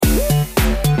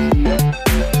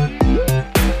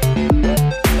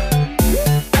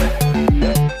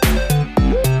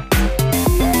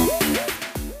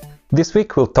This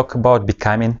week we'll talk about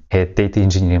becoming a data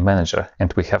engineering manager,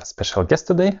 and we have a special guest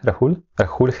today, Rahul.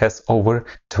 Rahul has over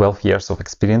 12 years of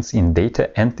experience in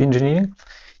data and engineering.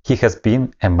 He has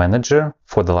been a manager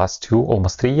for the last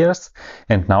almost 3 years,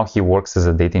 and now he works as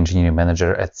a data engineering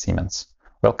manager at Siemens.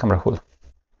 Welcome, Rahul.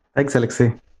 Thanks,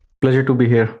 Alexei. Pleasure to be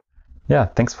here. Yeah,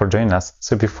 thanks for joining us.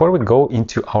 So before we go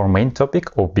into our main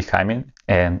topic of becoming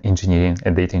a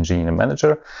data engineering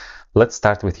manager, let's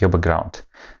start with your background.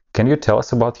 Can you tell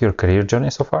us about your career journey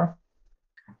so far?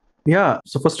 Yeah.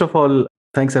 So first of all,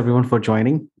 thanks everyone for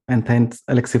joining, and thanks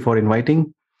Alexei for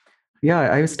inviting.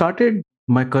 Yeah, I started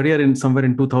my career somewhere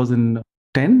in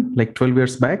 2010, like 12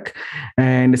 years back,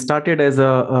 and started as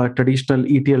a traditional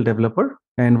ETL developer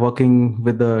and working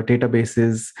with the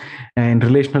databases and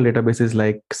relational databases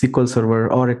like SQL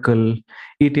Server, Oracle,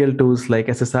 ETL tools like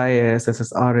SSIS,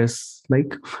 SSRS,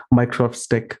 like Microsoft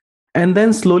Stack. And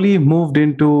then slowly moved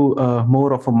into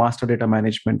more of a master data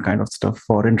management kind of stuff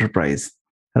for enterprise,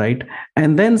 right?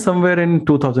 And then somewhere in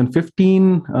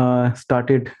 2015,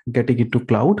 started getting into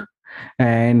cloud,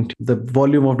 and the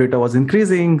volume of data was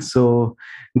increasing. So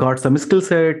got some skill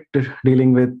set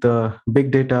dealing with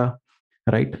big data,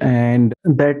 right? And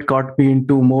that got me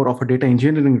into more of a data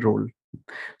engineering role.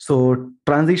 So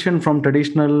transition from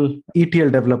traditional ETL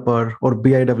developer or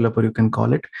BI developer, you can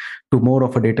call it, to more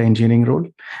of a data engineering role.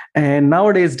 And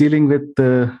nowadays dealing with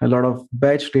a lot of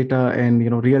batch data and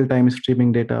real-time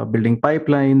streaming data, building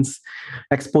pipelines,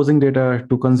 exposing data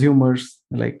to consumers,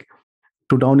 like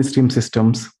to downstream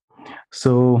systems.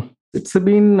 So it's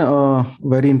been a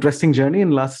very interesting journey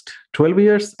in last 12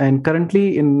 years, and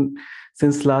currently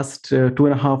since last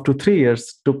 2.5 to 3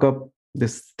 years took up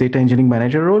this data engineering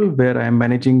manager role, where I am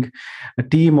managing a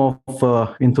team of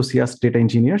enthusiast data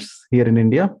engineers here in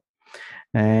India,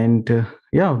 and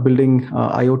building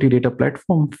IoT data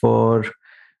platform for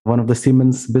one of the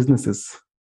Siemens businesses.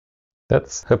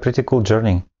 That's a pretty cool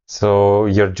journey. So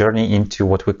your journey into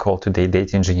what we call today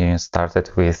data engineering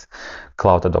started with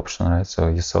cloud adoption, right? So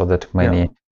you saw that many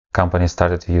companies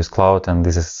started to use cloud, and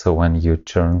this is when you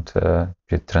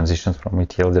transitioned from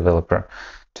ETL developer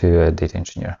to a data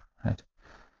engineer, right?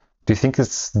 Do you think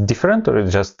it's different, or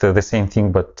just the same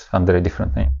thing but under a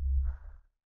different name?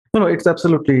 No, it's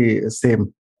absolutely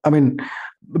same. I mean,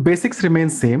 basics remain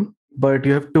same, but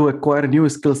you have to acquire a new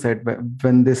skill set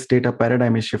when this data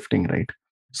paradigm is shifting, right?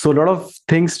 So a lot of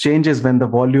things changes when the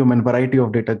volume and variety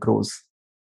of data grows.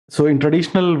 So in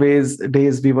traditional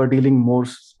days, we were dealing more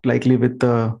likely with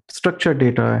the structured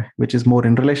data, which is more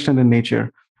in relational in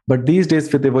nature. But these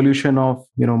days, with the evolution of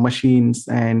machines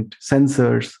and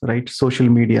sensors, right, social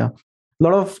media, a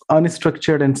lot of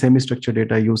unstructured and semi-structured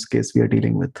data use case we are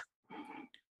dealing with.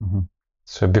 Mm-hmm.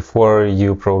 So before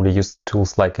you probably used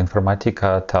tools like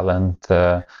Informatica, Talent,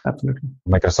 Absolutely,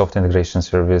 Microsoft Integration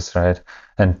Service, right?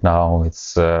 And now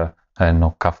it's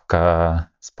Kafka,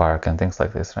 Spark, and things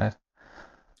like this, right?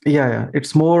 Yeah.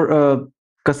 It's more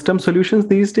custom solutions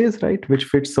these days, right, which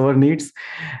fits our needs,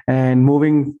 and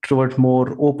moving toward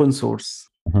more open source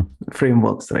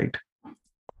frameworks, right?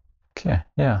 Okay,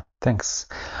 yeah, thanks.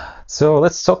 So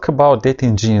let's talk about data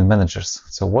engineering managers.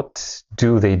 So what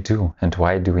do they do, and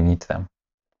why do we need them?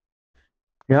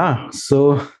 Yeah,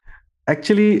 so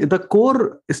actually the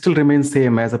core still remains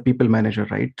same as a people manager,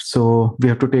 right? So we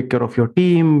have to take care of your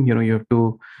team, you have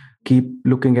to keep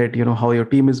looking at how your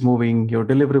team is moving, your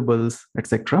deliverables,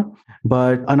 etc.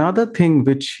 But another thing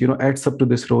which adds up to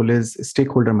this role is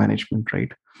stakeholder management,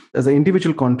 right? As an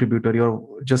individual contributor, you're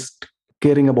just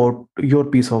caring about your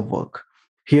piece of work.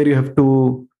 Here you have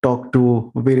to talk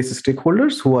to various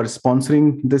stakeholders who are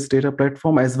sponsoring this data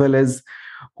platform, as well as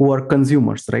who are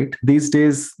consumers, right? These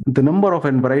days, the number of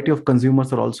and variety of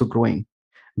consumers are also growing.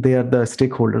 They are the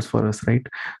stakeholders for us, right?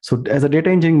 So as a data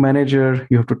engineering manager,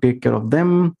 you have to take care of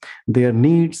them, their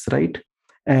needs, right?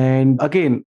 And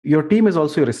again, your team is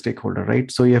also your stakeholder, right?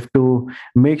 So you have to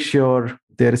make sure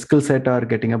their skill set are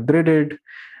getting upgraded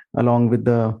along with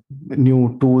the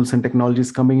new tools and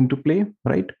technologies coming into play,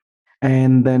 right?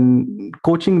 And then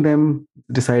coaching them,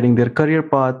 deciding their career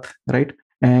path, right?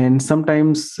 And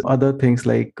sometimes other things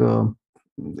like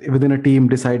within a team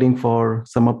deciding for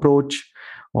some approach,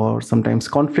 or sometimes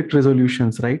conflict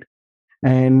resolutions, right?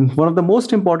 And one of the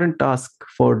most important tasks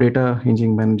for data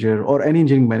engineering manager or any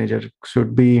engineering manager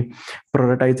should be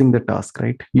prioritizing the task,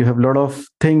 right? You have a lot of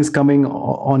things coming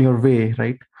on your way,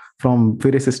 right, from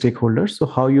various stakeholders. So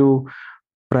how you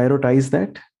prioritize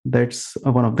that's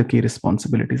one of the key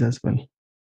responsibilities as well.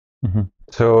 Mm-hmm.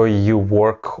 So you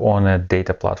work on a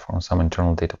data platform, some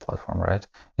internal data platform, right?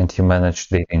 And you manage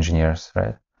data engineers,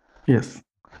 right? Yes.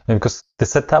 And because the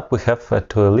setup we have at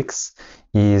OLX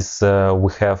is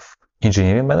we have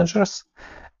engineering managers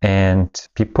And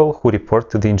people who report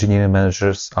to the engineering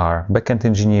managers are backend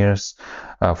engineers,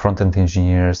 front-end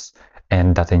engineers,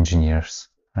 and data engineers,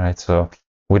 right? So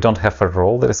we don't have a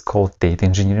role that is called data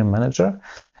engineering manager.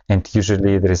 And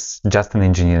usually there is just an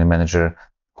engineering manager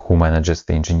who manages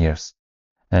the engineers.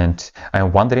 And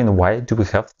I'm wondering, why do we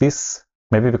have this?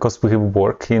 Maybe because we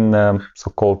work in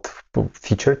so-called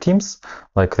feature teams,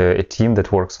 like a team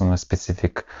that works on a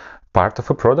specific part of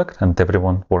a product and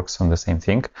everyone works on the same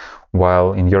thing,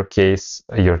 while in your case,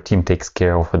 your team takes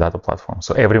care of a data platform.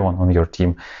 So everyone on your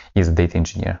team is a data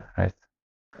engineer, right?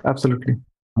 Absolutely.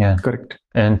 Yeah. Correct.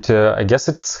 And I guess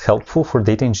it's helpful for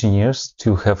data engineers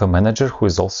to have a manager who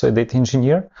is also a data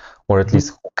engineer, or at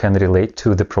least who can relate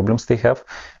to the problems they have,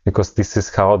 because this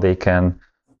is how they can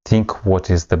think what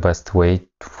is the best way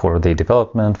for their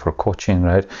development, for coaching,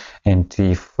 right? And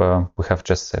if we have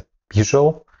just a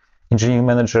usual engineering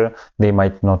manager, they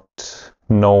might not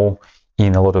know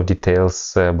in a lot of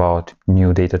details about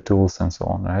new data tools and so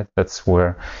on, right? That's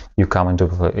where you come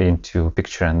into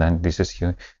picture, and then this is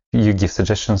you give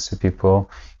suggestions to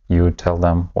people, you tell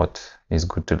them what is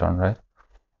good to learn, right?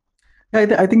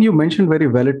 I think you mentioned very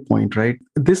valid point, right?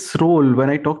 This role, when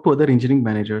I talk to other engineering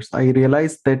managers, I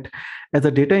realized that as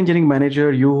a data engineering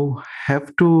manager, you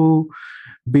have to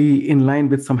be in line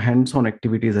with some hands-on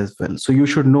activities as well. So you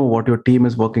should know what your team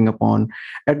is working upon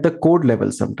at the code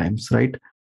level sometimes, right?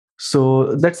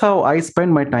 So that's how I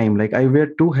spend my time. Like I wear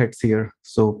two hats here.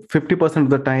 So 50% of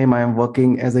the time I am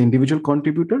working as an individual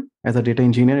contributor, as a data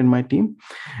engineer in my team,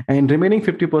 and remaining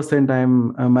 50%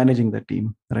 I'm managing the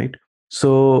team, right?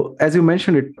 So as you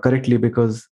mentioned it correctly,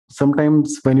 because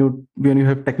sometimes when you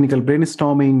have technical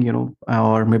brainstorming,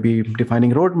 or maybe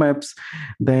defining roadmaps,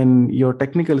 then your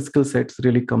technical skill sets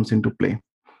really comes into play.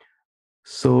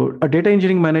 So a data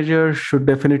engineering manager should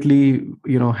definitely,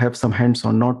 have some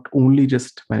hands-on, not only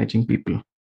just managing people.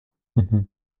 Mm-hmm.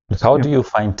 How Yeah. do you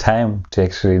find time to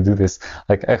actually do this?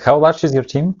 Like, how large is your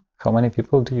team? How many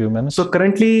people do you manage? So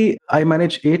currently I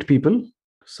manage 8 people.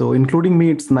 So including me,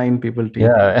 it's 9 people team.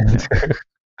 Yeah,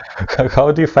 and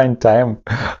how do you find time?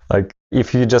 Like,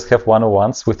 if you just have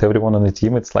one-on-ones with everyone on the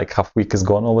team, it's like half week is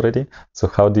gone already. So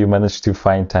how do you manage to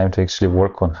find time to actually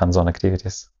work on hands-on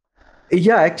activities?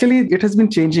 Yeah, actually, it has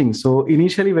been changing. So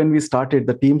initially, when we started,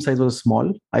 the team size was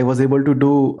small. I was able to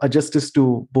do a justice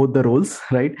to both the roles,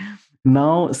 right?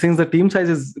 Now, since the team size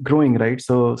is growing, right?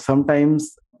 So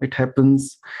sometimes it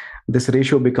happens, this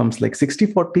ratio becomes like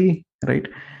 60-40, right?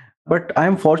 But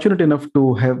I'm fortunate enough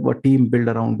to have a team built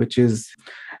around which is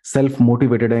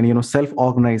self-motivated and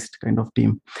self-organized kind of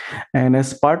team. And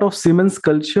as part of Siemens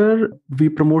culture, we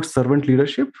promote servant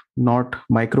leadership, not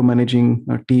micromanaging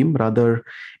a team, rather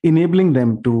enabling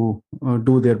them to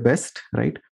do their best,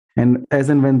 right? And as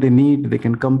and when they need, they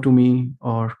can come to me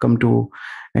or come to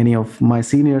any of my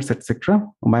seniors, etc.,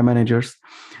 my managers.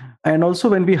 And also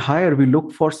when we hire, we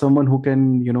look for someone who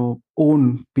can,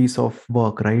 own piece of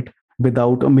work, right?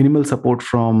 Without a minimal support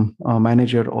from a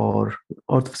manager or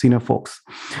senior folks.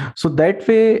 So that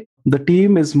way, the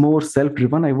team is more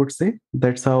self-driven, I would say.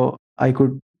 That's how I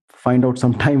could find out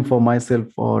some time for myself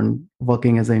on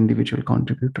working as an individual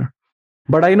contributor.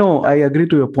 But I know I agree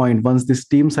to your point. Once this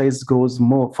team size grows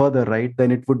more further, right,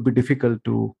 then it would be difficult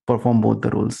to perform both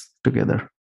the roles together.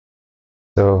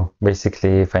 So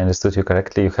basically, if I understood you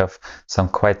correctly, you have some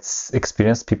quite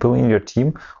experienced people in your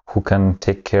team who can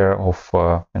take care of,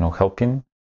 helping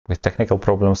with technical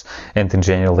problems. And in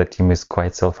general, the team is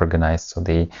quite self-organized, so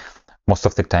they most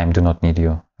of the time do not need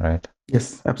you, right?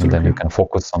 Yes, And then absolutely. you can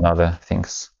focus on other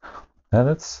things. Yeah,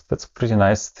 that's pretty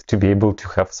nice to be able to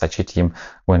have such a team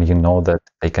when you know that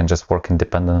they can just work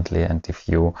independently, and if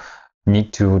you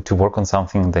need to work on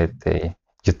something, that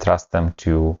you trust them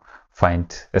to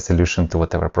find a solution to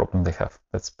whatever problem they have.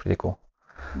 That's pretty cool.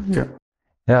 Yeah.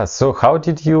 Yeah. So how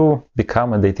did you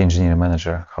become a data engineering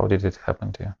manager? How did it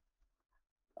happen to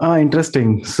you?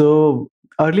 Interesting. So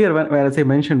earlier, as I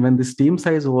mentioned, when this team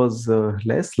size was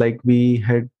less, like we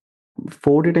had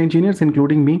 4 data engineers,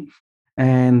 including me.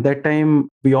 And that time,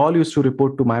 we all used to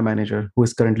report to my manager, who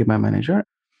is currently my manager.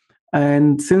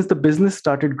 And since the business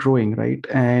started growing, right,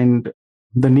 and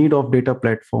the need of data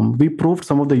platform, we proved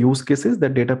some of the use cases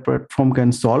that data platform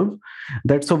can solve.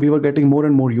 That's how we were getting more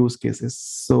and more use cases.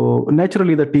 So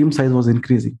naturally, the team size was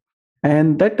increasing.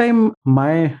 And that time,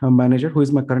 my manager, who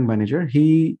is my current manager,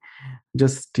 he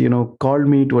just called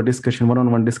me to a discussion,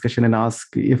 one-on-one discussion, and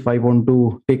asked if I want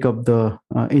to take up the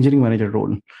engineering manager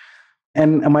role.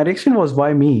 And my reaction was,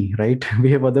 why me, right?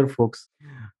 We have other folks.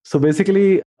 So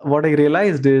basically, what I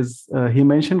realized is he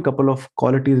mentioned a couple of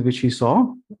qualities which he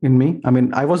saw in me. I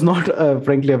mean, I was not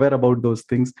frankly aware about those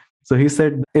things. So he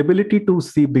said ability to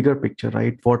see bigger picture,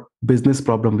 right? What business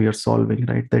problem we are solving,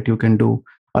 right? That you can do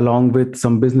along with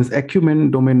some business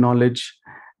acumen, domain knowledge,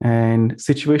 and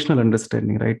situational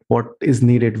understanding, right? What is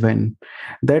needed when.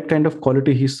 That kind of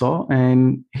quality he saw,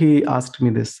 and he asked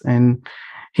me this. And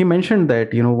he mentioned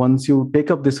that, once you take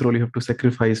up this role, you have to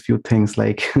sacrifice few things.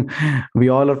 Like we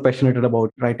all are passionate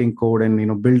about writing code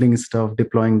and, building stuff,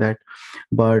 deploying that.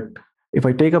 But if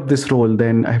I take up this role,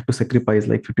 then I have to sacrifice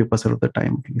like 50% of the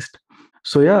time at least.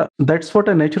 So yeah, that's what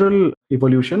a natural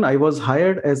evolution. I was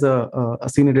hired as a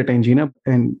senior data engineer,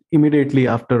 and immediately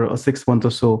after 6 months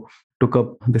or so, took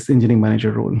up this engineering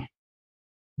manager role.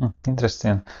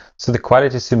 Interesting. So the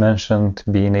qualities you mentioned,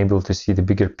 being able to see the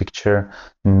bigger picture,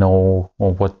 know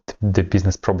what the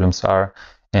business problems are,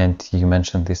 and you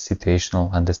mentioned this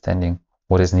situational understanding,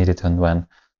 what is needed and when.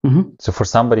 Mm-hmm. So for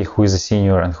somebody who is a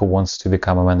senior and who wants to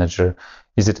become a manager,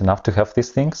 is it enough to have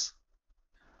these things?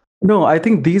 No, I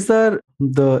think these are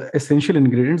the essential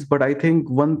ingredients. But I think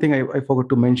one thing I forgot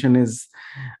to mention is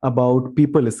about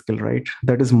people skill, right?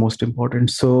 That is most important.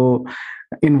 So,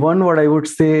 in one word, I would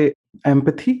say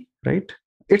empathy, right?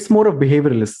 It's more of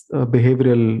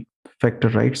behavioral factor,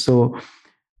 right? So,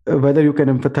 whether you can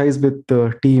empathize with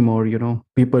the team or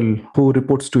people who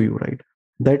reports to you, right?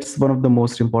 That's one of the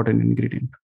most important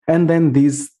ingredient. And then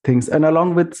these things, and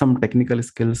along with some technical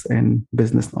skills and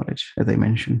business knowledge, as I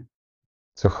mentioned.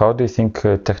 So how do you think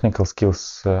technical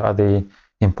skills, are they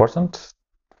important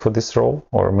for this role?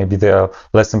 Or maybe they are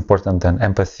less important than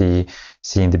empathy,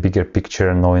 seeing the bigger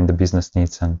picture, knowing the business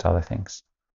needs and other things?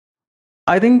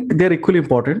 I think they're equally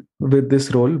important with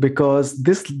this role because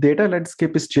this data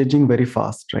landscape is changing very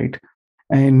fast, right?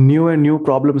 And new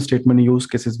problem statement use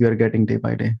cases we are getting day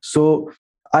by day. So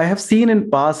I have seen in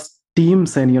past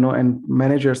teams and and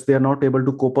managers, they are not able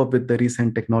to cope up with the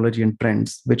recent technology and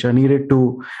trends which are needed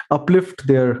to uplift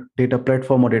their data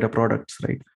platform or data products,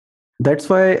 right? That's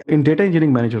why in data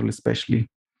engineering manager especially,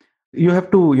 you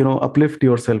have to uplift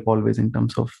yourself always in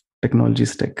terms of technology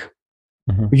stack.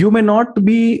 Mm-hmm. You may not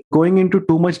be going into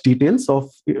too much details of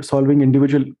solving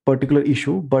individual particular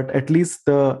issue, but at least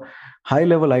the high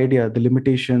level idea, the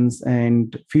limitations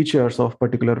and features of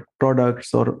particular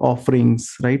products or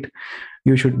offerings, right?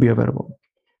 You should be aware about.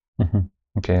 Mm-hmm.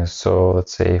 Okay, so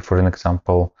let's say for an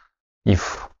example,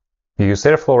 if you use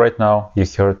Airflow right now, you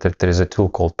heard that there is a tool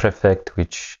called Prefect,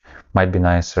 which might be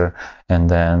nicer, and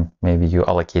then maybe you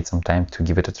allocate some time to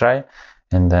give it a try,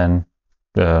 and then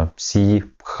see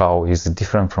how is it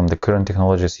different from the current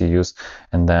technologies you use,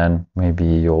 and then maybe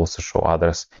you also show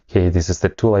others, hey, this is the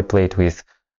tool I played with,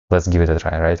 let's give it a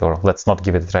try, right? Or let's not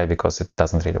give it a try because it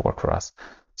doesn't really work for us.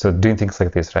 So doing things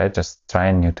like this, right? Just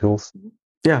trying new tools.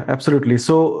 Yeah, absolutely.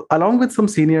 So along with some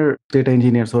senior data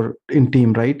engineers or in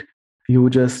team, right? You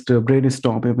just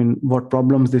brainstorm, I mean, what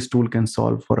problems this tool can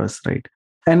solve for us, right?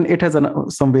 And it has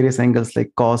some various angles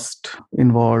like cost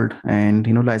involved and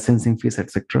licensing fees,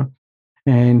 etc.,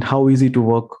 and how easy to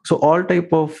work. So all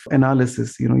type of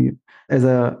analysis, as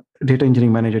a data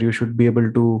engineering manager, you should be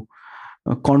able to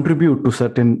contribute to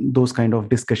certain those kind of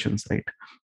discussions, right?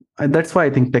 And that's why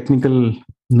I think technical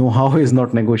know-how is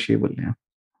not negotiable. Yeah.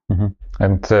 Mm-hmm.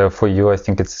 And for you, I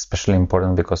think it's especially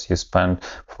important because you spend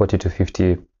 40 to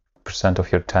 50%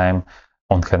 of your time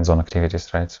on hands-on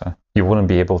activities, right? So you wouldn't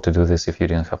be able to do this if you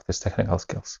didn't have these technical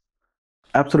skills.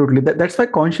 Absolutely. That's why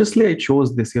consciously I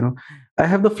chose this. I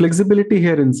have the flexibility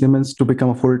here in Siemens to become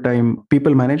a full-time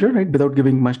people manager, right? Without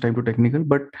giving much time to technical,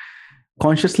 but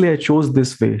consciously I chose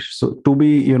this way. So to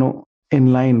be,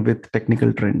 in line with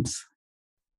technical trends.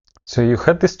 So you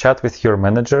had this chat with your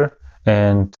manager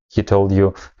and he told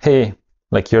you, hey,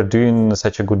 like you're doing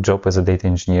such a good job as a data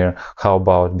engineer. How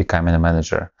about becoming a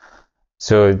manager?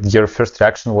 So your first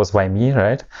reaction was, why me,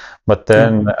 right? But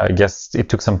then I guess it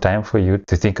took some time for you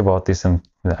to think about this and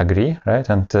agree, right?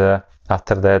 And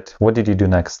after that, what did you do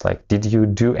next? Like, did you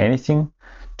do anything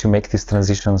to make this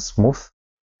transition smooth?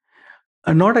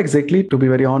 Not exactly, to be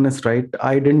very honest, right?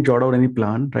 I didn't jot out any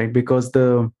plan, right? Because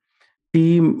the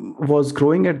team was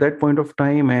growing at that point of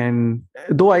time. And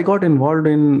though I got involved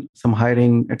in some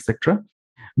hiring, etc.,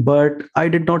 but I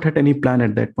did not have any plan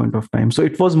at that point of time. So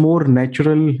it was more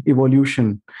natural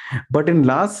evolution. But in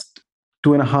last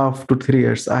 2.5 to 3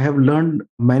 years, I have learned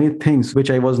many things which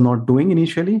I was not doing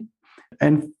initially,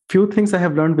 and few things I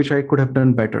have learned which I could have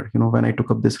done better, when I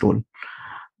took up this role.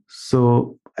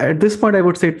 So at this point, I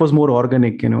would say it was more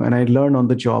organic, and I learned on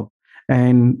the job.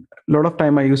 And a lot of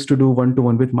time I used to do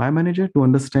one-to-one with my manager to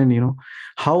understand,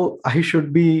 how I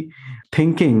should be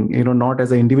thinking, not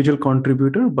as an individual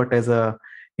contributor, but as a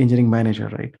engineering manager,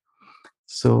 right?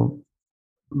 So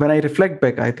when I reflect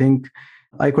back, I think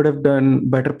I could have done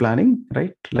better planning,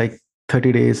 right? Like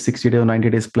 30 days, 60 days, or 90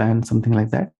 days plan, something like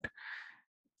that.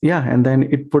 Yeah, and then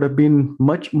it would have been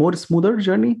much more smoother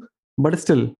journey, but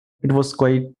still it was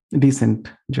quite decent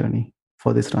journey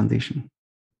for this transition.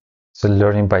 So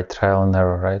learning by trial and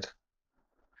error, right?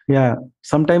 Yeah,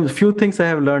 sometimes a few things I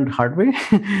have learned hard way,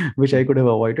 which I could have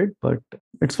avoided, but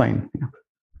it's fine. Yeah.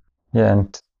 Yeah,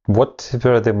 and what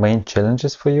were the main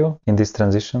challenges for you in this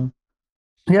transition?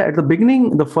 Yeah, at the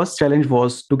beginning, the first challenge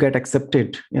was to get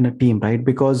accepted in a team, right?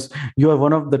 Because you are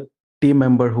one of the team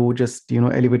member who just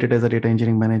elevated as a data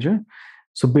engineering manager.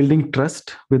 So building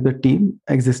trust with the team,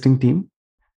 existing team,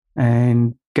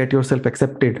 and get yourself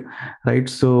accepted, right?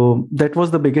 So that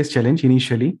was the biggest challenge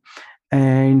initially.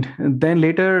 And then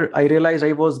later I realized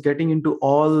I was getting into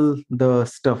all the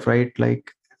stuff, right?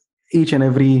 Like each and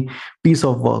every piece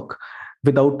of work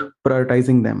without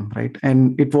prioritizing them, right?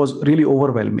 And it was really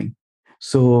overwhelming.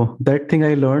 So that thing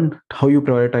I learned how you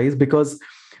prioritize, because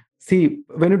see,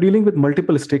 when you're dealing with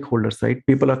multiple stakeholders, right,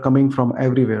 people are coming from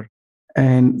everywhere,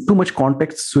 and too much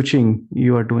context switching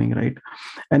you are doing, right?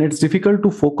 And it's difficult to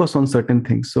focus on certain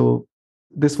things. So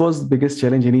this was the biggest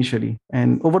challenge initially,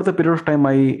 and over the period of time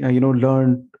I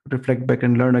learned, reflect back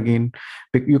and learn again.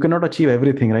 You cannot achieve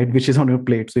everything, right, which is on your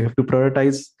plate. So you have to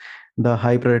prioritize the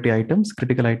high priority items,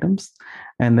 critical items,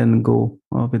 and then go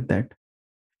with that.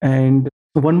 And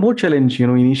one more challenge,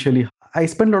 initially I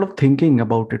spent a lot of thinking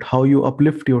about it, how you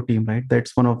uplift your team, right?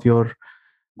 That's one of your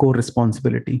core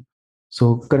responsibility.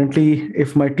 So currently,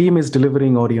 if my team is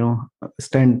delivering or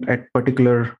stand at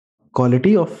particular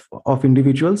quality of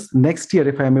individuals, next year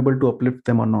if I am able to uplift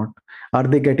them or not, are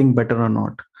they getting better or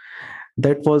not?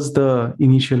 That was the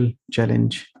initial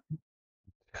challenge.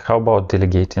 How about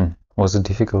delegating? Was it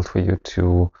difficult for you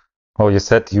to, well, you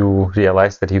said you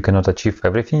realized that you cannot achieve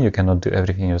everything, you cannot do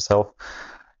everything yourself.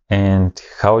 And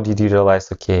how did you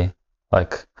realize, okay,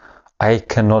 like I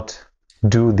cannot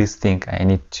do this thing, I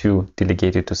need to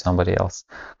delegate it to somebody else?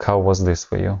 How was this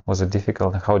for you? Was it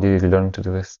difficult? How did you learn to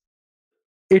do this?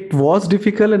 It was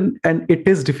difficult, and it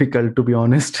is difficult, to be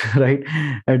honest, right?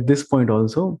 At this point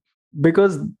also,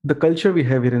 because the culture we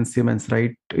have here in Siemens,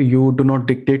 right? You do not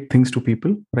dictate things to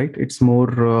people, right? It's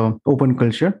more open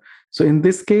culture. So in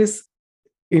this case,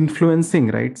 influencing,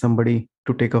 right, somebody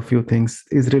to take a few things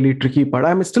is really tricky part.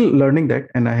 I'm still learning that,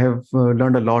 and I have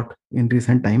learned a lot in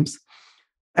recent times.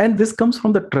 And this comes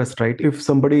from the trust, right? If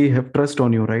somebody have trust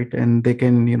on you, right, and they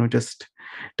can just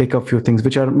take a few things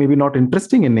which are maybe not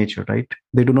interesting in nature, right?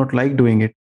 They do not like doing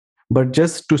it, but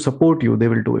just to support you they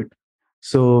will do it.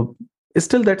 So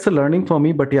still that's a learning for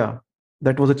me, but yeah,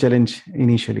 that was a challenge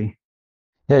initially.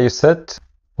 Yeah, you said,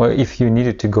 well, if you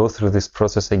needed to go through this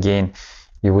process again,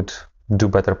 you would do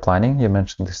better planning. You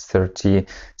mentioned this 30,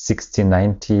 60,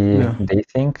 90 Yeah. day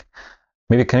thing.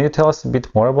 Maybe can you tell us a bit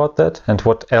more about that? And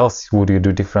what else would you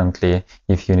do differently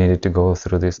if you needed to go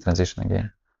through this transition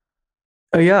again?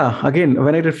 Yeah, again,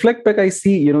 when I reflect back, I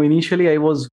see, initially I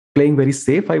was playing very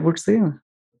safe, I would say,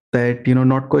 that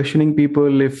not questioning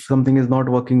people if something is not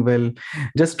working well,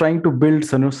 just trying to build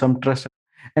some trust,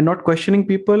 and not questioning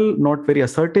people, not very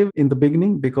assertive in the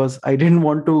beginning, because I didn't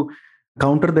want to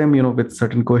counter them with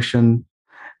certain question.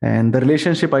 And the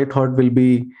relationship I thought will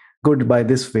be good by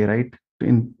this way, right,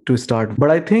 in to start.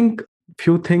 But I think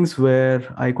few things where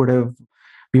I could have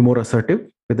be more assertive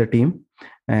with the team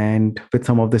and with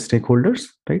some of the stakeholders,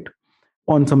 right,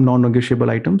 on some non-negotiable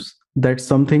items. That's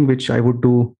something which I would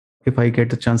do if I get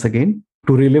the chance again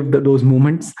to relive those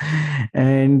moments.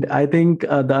 And I think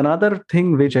the another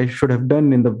thing which I should have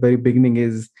done in the very beginning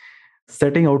is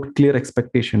setting out clear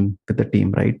expectation with the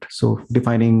team, right? So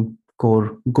defining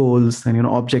core goals and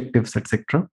objectives,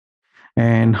 etc.,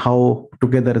 and how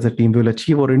together as a team we will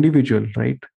achieve, or individual,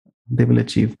 right, they will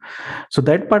achieve. So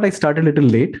that part I started a little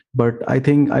late, but I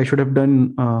think I should have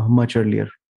done much earlier.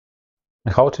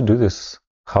 How to do this?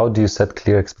 How do you set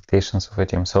clear expectations of a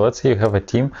team? So let's say you have a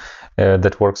team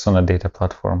that works on a data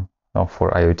platform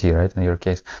for IoT, right? In your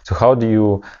case. So how do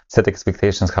you set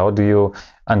expectations? How do you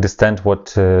understand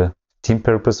what team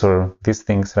purpose or these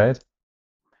things, right?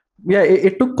 Yeah,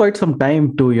 it took quite some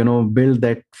time to build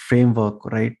that framework,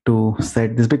 right, to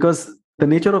set this, because the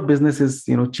nature of business is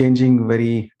changing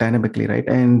very dynamically, right?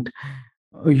 And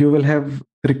you will have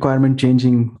requirement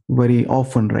changing very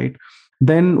often, right?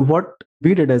 Then what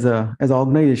we did as an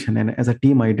organization and as a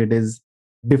team I did is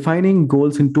defining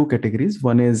goals in two categories.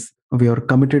 One is your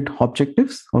committed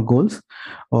objectives or goals,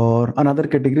 or another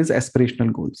category is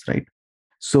aspirational goals, right?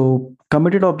 So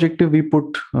committed objective, we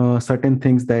put certain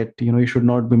things that you should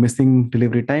not be missing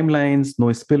delivery timelines, no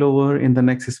spillover in the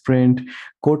next sprint,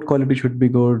 code quality should be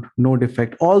good, no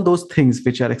defect, all those things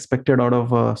which are expected out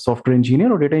of a software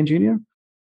engineer or data engineer.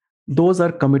 those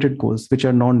are committed goals, which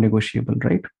are non-negotiable,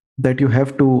 right? That you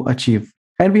have to achieve.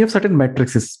 And we have certain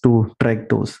metrics to track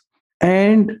those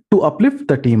and to uplift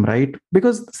the team, right?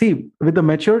 Because see, with the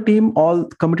mature team, all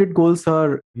committed goals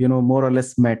are, more or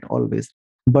less met always.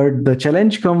 But the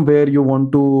challenge come where you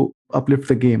want to uplift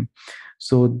the game.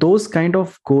 So those kind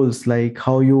of goals, like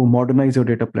how you modernize your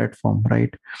data platform,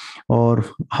 right? Or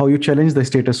how you challenge the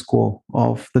status quo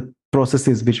of the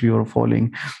processes which we are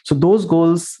following. So those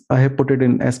goals I have put it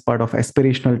in as part of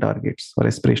aspirational targets or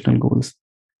aspirational goals.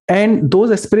 And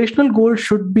those aspirational goals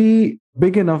should be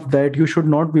big enough that you should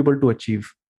not be able to achieve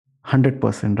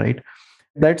 100%, right?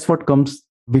 That's what comes,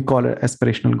 we call an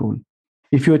aspirational goal.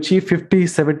 If you achieve 50,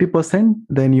 70%,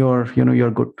 then you're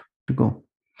good to go.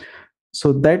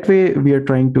 So that way we are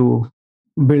trying to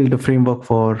build a framework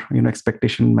for,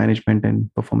 expectation management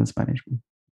and performance management.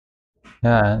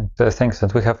 Yeah, thanks.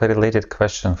 And we have a related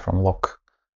question from Locke.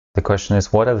 The question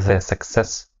is, what are the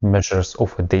success measures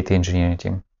of a data engineering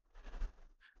team?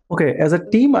 Okay, as a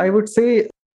team, I would say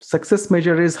success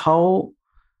measure is how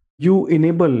you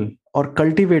enable or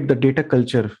cultivate the data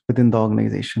culture within the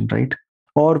organization, right?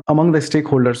 Or among the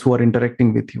stakeholders who are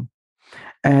interacting with you.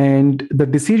 And the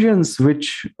decisions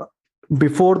which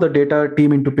before the data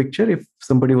team into picture, if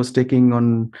somebody was taking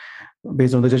on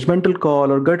based on the judgmental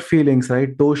call or gut feelings,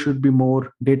 right, those should be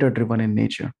more data driven in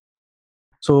nature.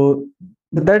 So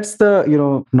that's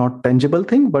the not tangible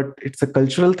thing, but it's a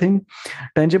cultural thing.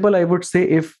 Tangible, I would say,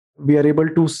 if we are able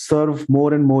to serve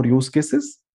more and more use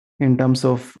cases in terms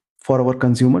of for our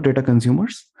data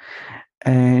consumers,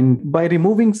 and by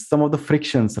removing some of the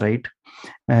frictions, right,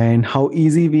 and how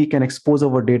easy we can expose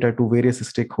our data to various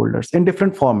stakeholders in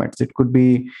different formats. It could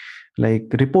be like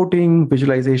reporting,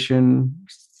 visualization,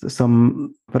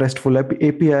 some RESTful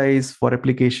APIs for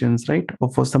applications, right?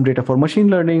 Or for some data for machine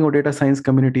learning or data science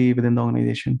community within the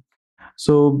organization.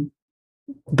 So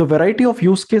the variety of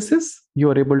use cases you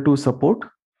are able to support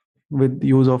with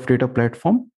use of data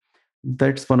platform,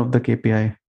 that's one of the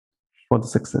KPI for the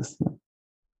success.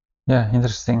 Yeah,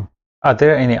 interesting. Are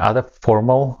there any other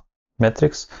formal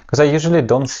metrics? Because I usually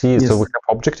don't see, Yes. So we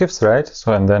have objectives, right?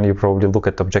 So, and then you probably look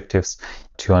at objectives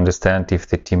to understand if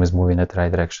the team is moving in the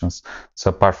right directions.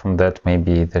 So apart from that,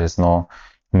 maybe there is no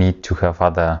need to have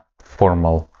other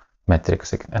formal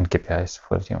metrics and KPIs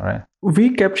for the team, right? We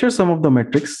capture some of the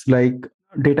metrics like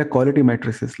data quality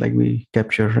matrices, like we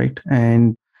capture, right?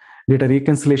 And data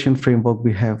reconciliation framework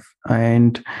we have,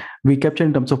 and we capture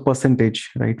in terms of percentage,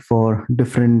 right, for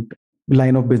different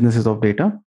line of businesses of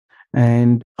data.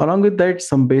 And along with that,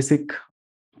 some basic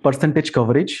percentage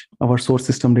coverage, our source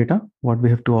system data, what we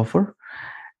have to offer,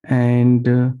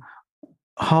 and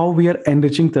how we are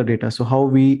enriching the data. So how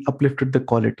we uplifted the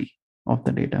quality of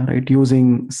the data, right,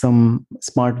 using some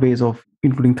smart ways of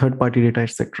including third-party data,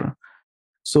 etc.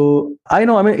 So I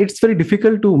know, I mean, it's very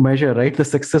difficult to measure, right, the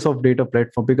success of data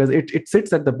platform because it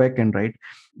sits at the back end, right?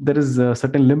 There is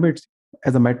certain limits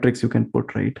as a metrics you can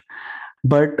put, right?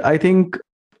 But I think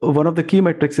one of the key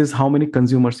metrics is how many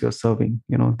consumers you're serving.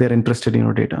 They're interested in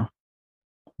your data.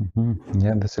 Mm-hmm.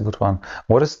 Yeah, that's a good one.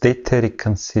 What is data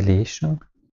reconciliation?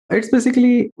 It's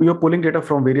basically you're pulling data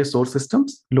from various source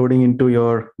systems, loading into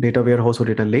your data warehouse or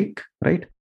data lake, right?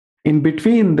 In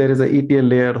between, there is a ETL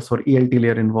layer or ELT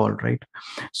layer involved, right?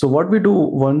 So what we do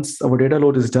once our data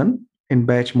load is done in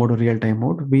batch mode or real-time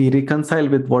mode, we reconcile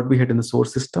with what we had in the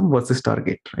source system versus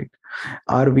target, right?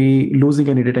 Are we losing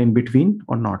any data in between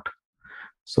or not?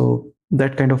 So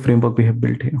that kind of framework we have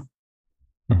built here.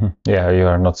 Mm-hmm. Yeah, you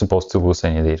are not supposed to lose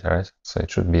any data, right? So it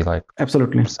should be like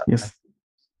absolutely, yes.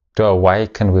 So why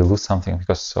can we lose something?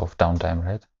 Because of downtime,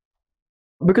 right?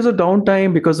 Because of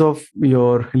downtime, because of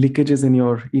your leakages in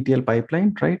your ETL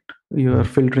pipeline, right? You're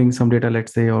filtering some data,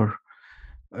 let's say, or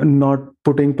not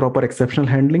putting proper exceptional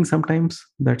handling sometimes.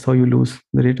 That's how you lose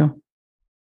the data.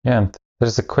 Yeah, and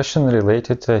there's a question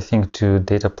related, I think, to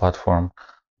data platform.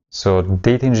 So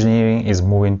data engineering is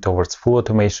moving towards full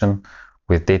automation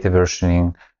with data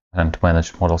versioning and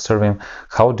managed model serving.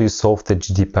 How do you solve the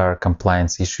GDPR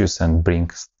compliance issues and bring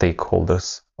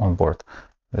stakeholders on board?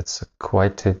 That's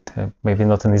quite maybe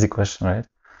not an easy question, right? Do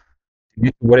you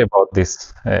need to worry about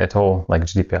this at all, like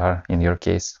GDPR in your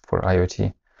case for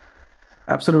IoT?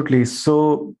 Absolutely.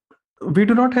 So we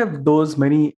do not have those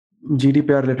many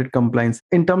GDPR related compliance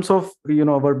in terms of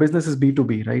our business is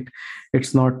B2B, right?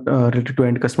 It's not related to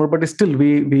end customer, but still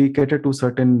we cater to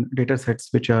certain data sets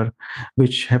which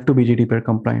have to be GDPR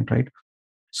compliant, right?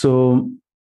 So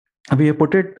we have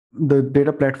put it, the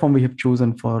data platform we have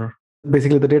chosen for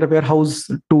basically the data warehouse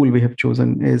tool we have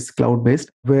chosen is cloud based,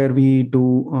 where we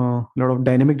do a lot of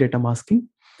dynamic data masking,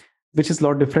 which is a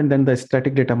lot different than the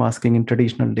static data masking in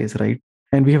traditional days, right?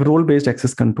 And we have role-based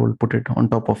access control put it on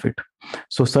top of it.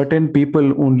 So certain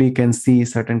people only can see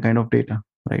certain kind of data,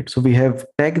 right? So we have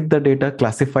tagged the data,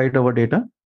 classified our data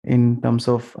in terms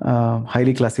of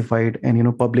highly classified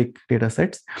and public data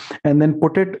sets, and then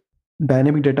put it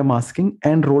dynamic data masking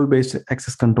and role-based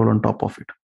access control on top of it.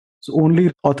 So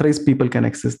only authorized people can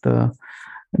access the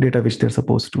data which they're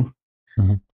supposed to.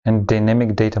 Mm-hmm. And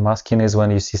dynamic data masking is when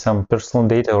you see some personal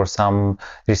data or some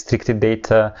restricted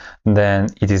data, then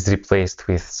it is replaced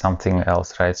with something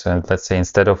else, right? So let's say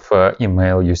instead of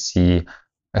email, you see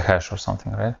a hash or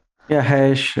something, right? Yeah,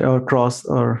 hash or cross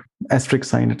or asterisk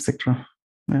sign, etc.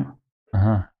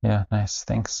 Yeah. Yeah, nice.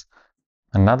 Thanks.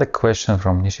 Another question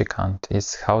from Nishikant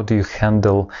is, how do you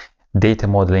handle data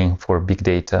modeling for big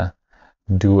data?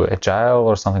 Do agile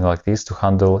or something like this to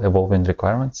handle evolving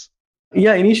requirements?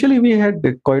 Yeah, initially we had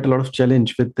quite a lot of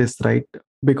challenge with this, right?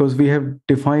 Because we have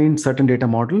defined certain data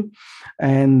model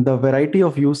and the variety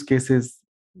of use cases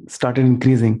started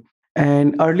increasing.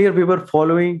 And earlier we were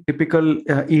following typical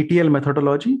ETL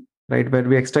methodology, right? Where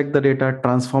we extract the data,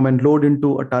 transform and load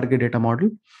into a target data model.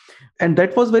 And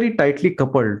that was very tightly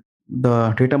coupled.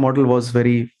 The data model was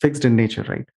very fixed in nature,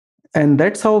 right? And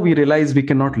that's how we realized we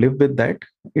cannot live with that.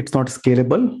 It's not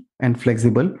scalable and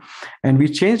flexible. And we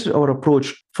changed our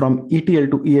approach from ETL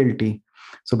to ELT.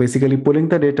 So basically pulling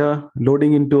the data,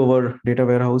 loading into our data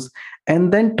warehouse,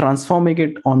 and then transforming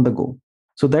it on the go.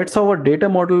 So that's how our data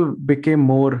model became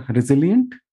more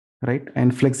resilient, right?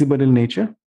 And flexible in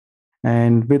nature,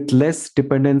 and with less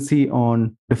dependency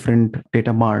on different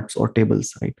data marts or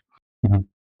tables, right?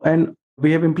 Mm-hmm. And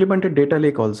we have implemented data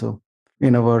lake also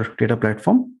in our data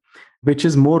platform, which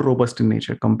is more robust in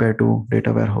nature compared to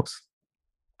data warehouse.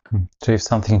 So if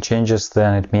something changes,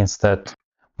 then it means that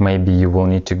maybe you will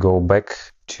need to go back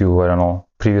to, I don't know,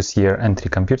 previous year and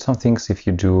recompute some things if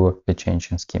you do a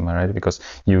change in schema, right? Because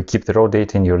you keep the raw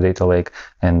data in your data lake,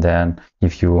 and then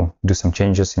if you do some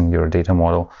changes in your data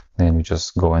model, then you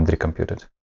just go and recompute it.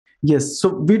 Yes. So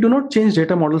we do not change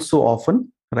data models so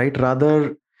often, right?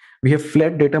 Rather, we have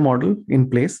flat data model in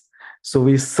place. So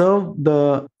we serve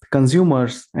the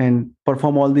consumers and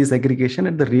perform all these aggregation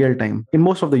at the real time in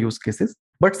most of the use cases.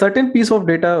 But certain piece of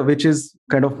data, which is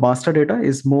kind of master data,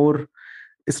 is more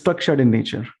structured in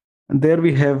nature. And there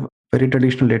we have very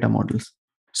traditional data models.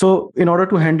 So in order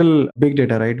to handle big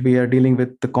data, right, we are dealing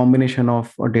with the combination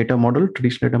of a data model,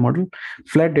 traditional data model,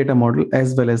 flat data model,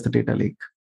 as well as the data lake.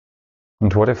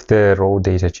 And what if the raw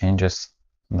data changes?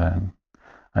 Then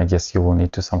I guess you will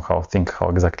need to somehow think how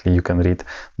exactly you can read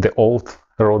the old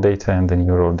raw data and the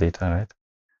new raw data, right?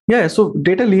 Yeah, so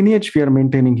data lineage we are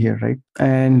maintaining here, right?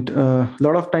 And a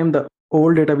lot of time the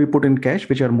old data we put in cache,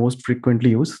 which are most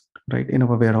frequently used, right, in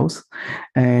our warehouse.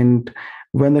 And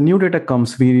when the new data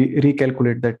comes, we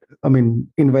recalculate that,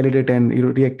 invalidate and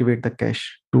reactivate the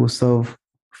cache to serve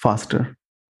faster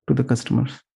to the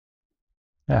customers.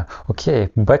 Yeah, okay.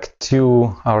 Back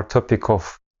to our topic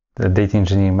of the data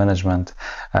engineering management,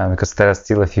 because there are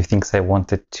still a few things I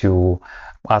wanted to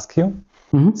ask you.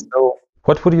 Mm-hmm. So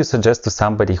what would you suggest to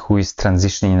somebody who is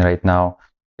transitioning right now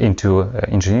into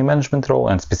engineering management role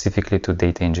and specifically to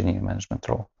data engineering management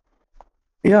role?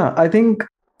 Yeah, I think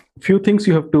few things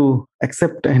you have to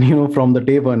accept and from the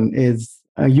day one is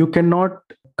you cannot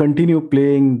continue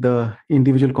playing the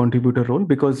individual contributor role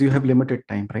because you have limited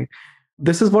time, right?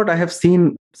 This is what I have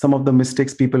seen. Some of the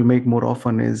mistakes people make more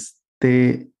often is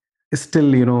they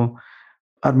still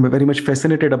are very much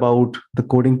fascinated about the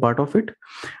coding part of it,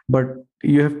 but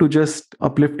you have to just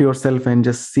uplift yourself and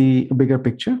just see a bigger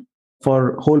picture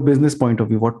for whole business point of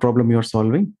view, what problem you're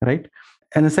solving, right?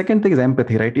 And the second thing is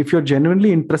empathy, right? If you're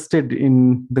genuinely interested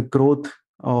in the growth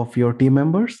of your team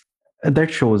members,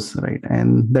 that shows, right?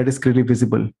 And that is clearly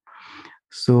visible.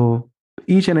 So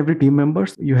each and every team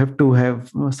members, you have to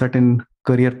have a certain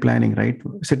career planning, right?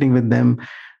 Sitting with them,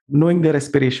 knowing their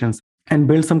aspirations, and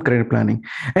build some career planning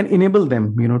and enable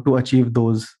them, to achieve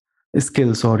those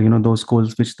skills or those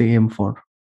goals which they aim for.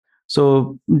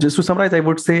 So just to summarize, I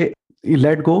would say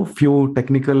let go few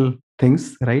technical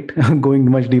things, right? Going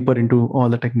much deeper into all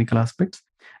the technical aspects,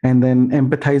 and then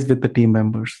empathize with the team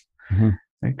members. Mm-hmm.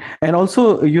 Right. And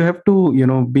also you have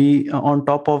to be on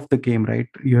top of the game, right?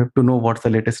 You have to know what the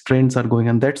latest trends are going,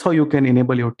 and that's how you can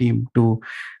enable your team to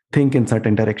think in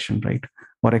certain direction, right?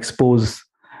 Or expose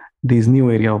these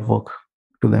new area of work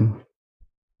to them.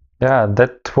 Yeah,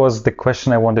 that was the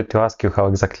question I wanted to ask you, how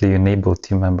exactly you enable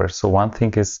team members. So one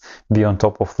thing is be on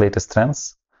top of latest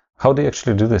trends. How do you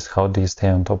actually do this? How do you stay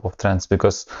on top of trends?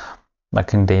 Because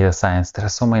like in data science, there are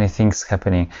so many things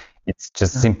happening. It's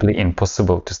just simply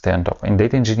impossible to stay on top. In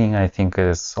data engineering, I think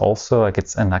is also like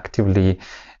it's an actively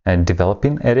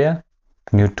developing area.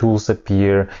 new tools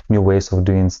appear, new ways of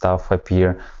doing stuff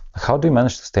appear. How do you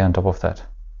manage to stay on top of that?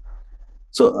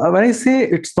 So when I say,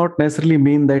 it's not necessarily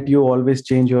mean that you always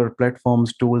change your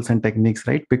platforms, tools, and techniques,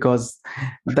 right? Because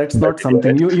that's not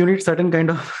something you need certain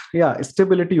kind of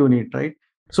stability you need, right?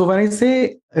 So when I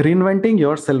say reinventing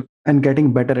yourself and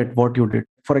getting better at what you did,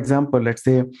 for example, let's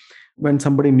say when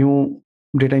somebody new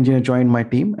data engineer joined my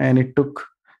team, and it took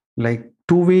like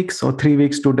 2 weeks or 3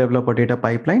 weeks to develop a data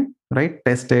pipeline, right?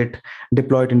 Test it,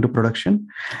 deploy it into production.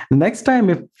 Next time,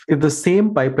 if the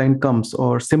same pipeline comes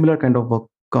or similar kind of work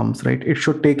comes, right, it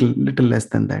should take a little less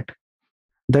than that.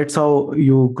 That's how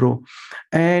you grow.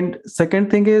 And second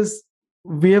thing is,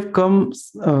 we have come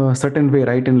a certain way,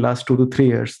 right, in last 2 to 3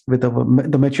 years with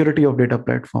the maturity of data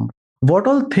platform. What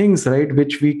all things, right,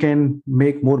 which we can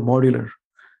make more modular,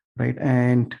 right,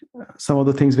 and some of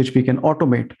the things which we can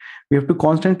automate, we have to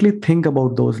constantly think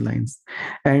about those lines.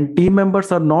 And team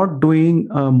members are not doing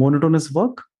monotonous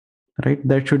work, right?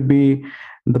 That should be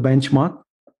the benchmark.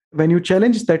 When you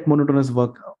challenge that monotonous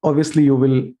work, obviously you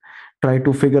will try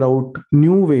to figure out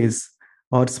new ways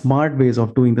or smart ways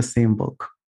of doing the same work.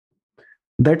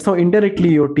 That's how indirectly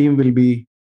your team will be,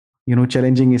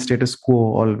 challenging a status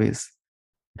quo always.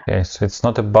 Okay, so it's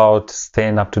not about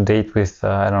staying up to date with,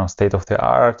 state of the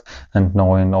art and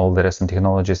knowing all the recent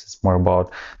technologies. It's more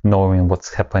about knowing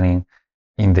what's happening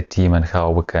in the team and how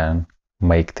we can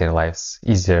make their lives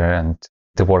easier and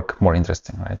the work more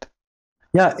interesting, right?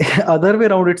 Yeah, other way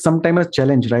around, it's sometimes a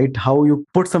challenge, right? How you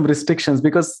put some restrictions,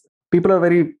 because people are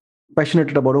very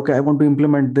passionate about, okay, I want to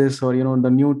implement this, or the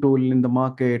new tool in the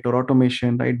market, or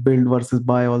automation, right? Build versus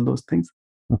buy, all those things.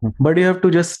 Mm-hmm. But you have to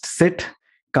just sit,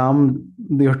 calm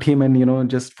your team, and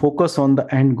just focus on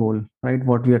the end goal, right?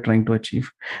 What we are trying to achieve.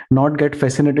 Not get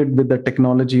fascinated with the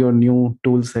technology or new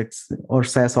tool sets or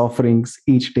SaaS offerings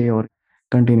each day or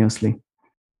continuously.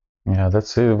 Yeah,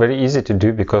 that's very easy to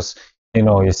do because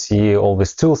you see all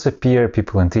these tools appear,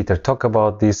 people on Twitter talk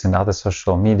about this and other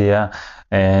social media,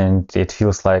 and it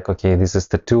feels like, okay, this is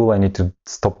the tool, I need to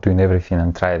stop doing everything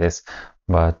and try this.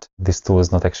 But this tool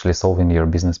is not actually solving your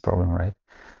business problem, right?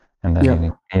 And then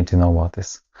you need to know about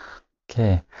this.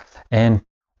 Okay. And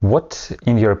what,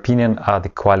 in your opinion, are the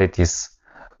qualities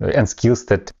and skills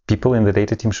that people in the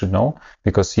data team should know?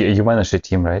 Because you manage a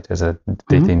team, right, as a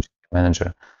data engineering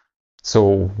manager.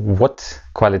 So what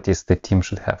qualities the team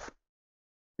should have?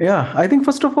 Yeah, I think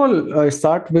first of all, I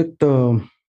start with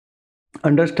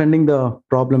understanding the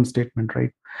problem statement, right?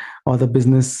 Or the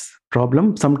business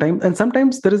problem.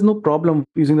 Sometimes there is no problem.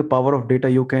 Using the power of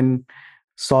data, you can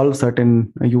solve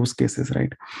certain use cases,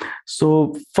 right?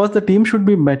 So first, the team should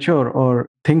be mature or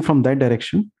think from that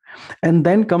direction. And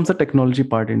then comes the technology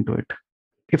part into it.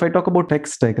 If I talk about tech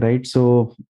stack, right?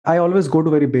 So I always go to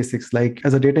very basics. Like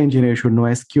as a data engineer, you should know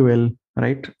SQL,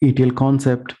 right? ETL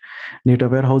concept, data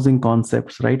warehousing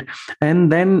concepts, right?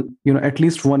 And then, at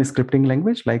least one scripting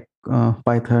language like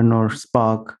Python or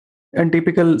Spark, and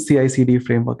typical CI/CD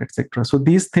framework, etc. So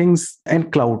these things,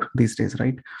 and cloud these days,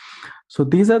 right? So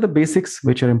these are the basics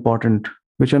which are important,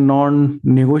 which are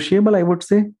non-negotiable, I would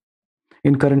say,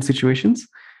 in current situations.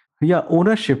 Yeah,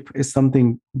 ownership is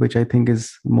something which I think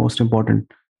is most important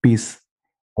piece.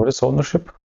 What is ownership?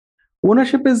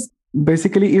 Ownership is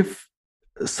basically if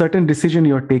certain decision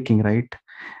you're taking, right?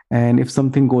 And if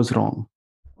something goes wrong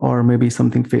or maybe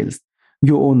something fails,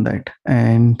 you own that,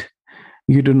 and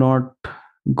you do not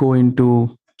go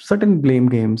into certain blame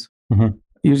games. Mm-hmm.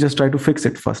 You just try to fix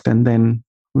it first, and then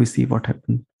we see what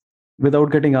happens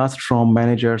without getting asked from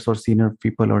managers or senior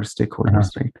people or stakeholders,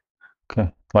 right?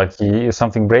 Okay. Like if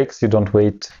something breaks, you don't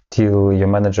wait till your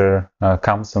manager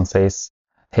comes and says,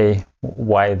 hey,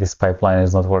 why this pipeline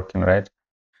is not working, right?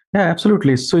 Yeah,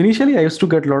 absolutely. So initially, I used to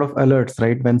get a lot of alerts,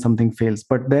 right, when something fails.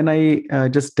 But then I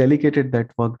just delegated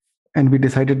that work, and we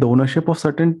decided the ownership of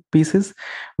certain pieces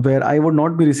where I would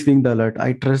not be receiving the alert.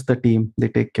 I trust the team; they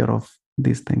take care of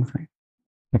these things, right?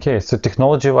 Okay, so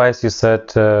technology-wise, you said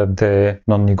the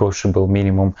non-negotiable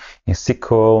minimum is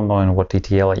SQL, knowing what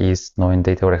ETL is, knowing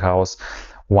data warehouse,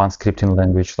 one scripting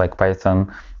language like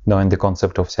Python, knowing the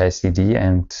concept of CI/CD,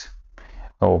 and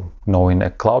knowing a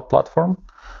cloud platform.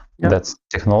 Yep. That's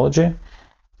technology.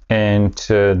 And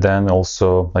then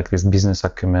also like this business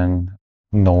acumen,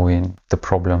 knowing the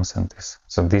problems and this.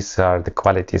 So these are the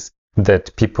qualities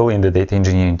that people in the data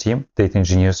engineering team, data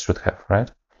engineers should have, right?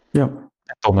 Yeah.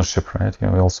 Ownership, right?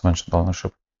 We also mentioned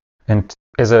ownership. And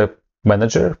as a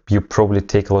manager, you probably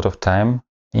take a lot of time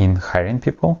in hiring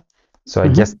people. So I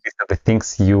guess these are the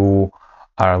things you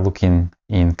are looking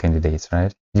in candidates,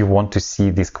 right? You want to see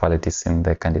these qualities in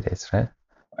the candidates, right?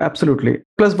 Absolutely.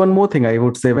 Plus one more thing I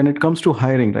would say when it comes to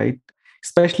hiring, right?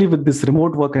 Especially with this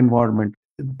remote work environment,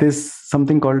 this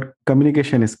something called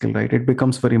communication skill, right? It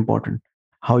becomes very important.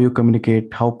 How you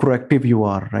communicate, how proactive you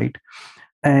are, right?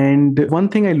 And one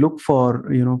thing I look for,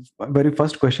 very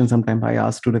first question sometimes I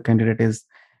ask to the candidate is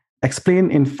explain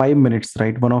in 5 minutes,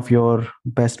 right? One of your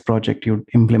best project you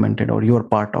implemented or you're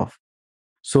part of.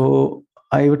 So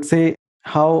I would say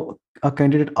how a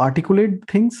candidate articulate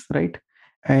things, right?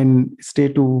 And stay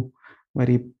to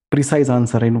very precise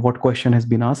answer in what question has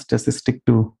been asked, just stick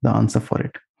to the answer for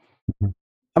it. Mhm.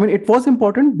 I mean, it was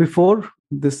important before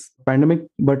this pandemic,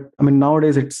 but I mean,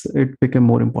 nowadays it became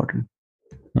more important.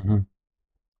 Mhm.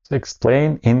 So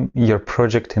explain in your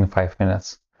project in 5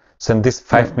 minutes. So in this Yeah.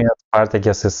 5 minute part, I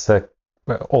guess is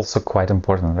also quite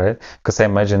important, right? Because I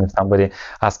imagine if somebody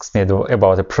asks me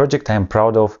about a project I'm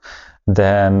proud of,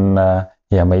 then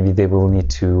yeah, maybe they will need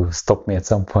to stop me at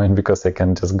some point because I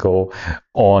can just go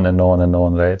on and on and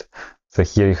on, right? So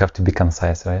here you have to be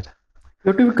concise, right?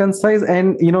 You have to be concise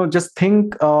and just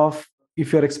think of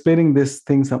if you're explaining these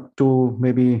things up to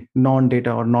maybe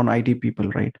non-data or non-IT people,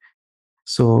 right?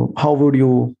 So how would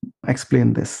you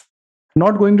explain this?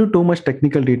 Not going to too much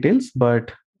technical details,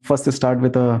 but first to start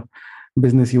with a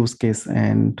business use case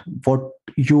and what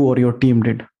you or your team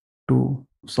did to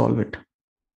solve it.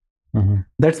 Mm-hmm.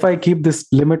 That's why I keep this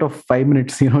limit of 5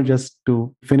 minutes, just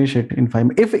to finish it in 5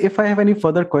 minutes. If I have any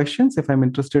further questions, if I'm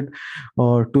interested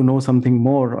or to know something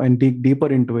more and dig deeper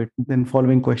into it, then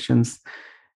following questions,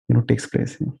 takes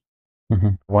place.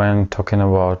 Mm-hmm. When talking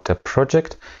about a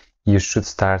project, you should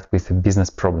start with a business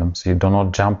problem. So you do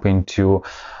not jump into,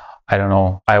 I don't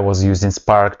know, I was using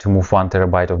Spark to move 1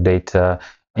 TB of data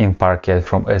in Parquet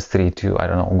from S3 to, I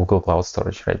don't know, Google Cloud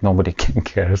Storage, right? Nobody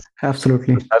cares.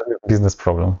 Absolutely. Start with business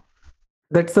problem.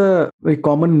 That's a very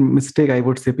common mistake I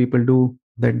would say people do,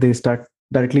 that they start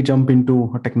directly jump into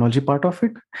a technology part of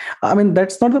it. I mean,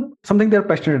 that's not something they're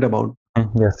passionate about.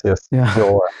 Yes. Yeah.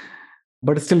 So,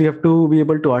 But still you have to be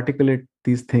able to articulate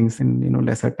these things in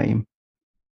lesser time.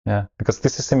 yeah, because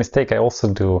this is a mistake I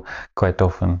also do quite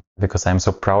often because I'm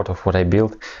so proud of what I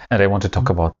built and I want to talk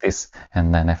about this.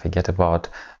 And then I forget about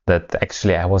that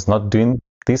actually I was not doing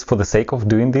this for the sake of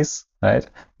doing this, right?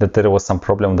 That there was some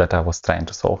problem that I was trying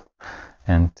to solve.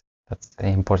 And that's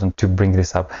very important to bring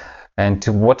this up. And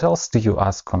what else do you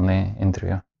ask on the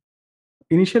interview?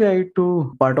 Initially, I used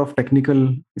to part of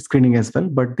technical screening as well,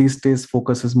 but these days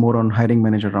focus is more on hiring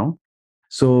manager round.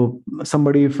 So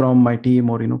somebody from my team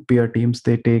or peer teams,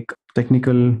 they take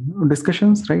technical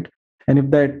discussions, right? And if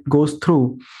that goes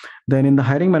through, then in the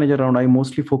hiring manager round, I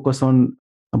mostly focus on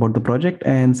about the project.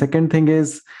 And second thing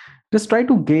is just try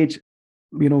to gauge,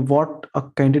 what a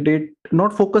candidate,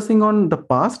 not focusing on the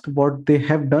past, what they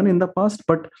have done in the past,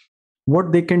 but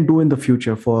what they can do in the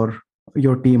future for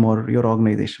your team or your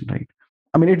organization, right?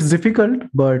 I mean, it's difficult,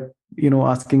 but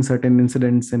asking certain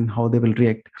incidents and how they will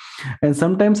react. And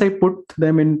sometimes I put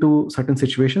them into certain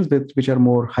situations which are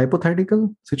more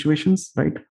hypothetical situations,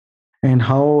 right? And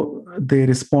how they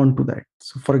respond to that.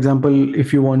 So for example,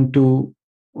 if you want to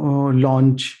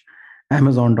launch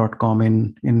amazon.com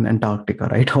in Antarctica,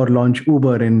 right? Or launch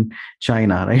Uber in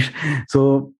China, right?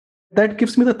 So that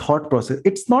gives me the thought process.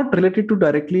 It's not related to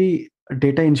directly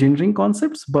data engineering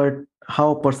concepts, but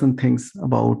how a person thinks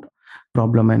about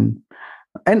problem,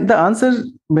 and the answer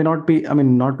may not be, I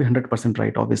mean, not be 100%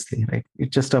 right, obviously, right?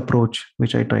 It's just approach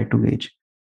which I try to gauge.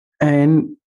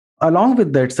 And along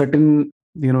with that, certain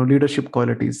leadership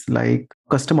qualities like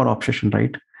customer obsession,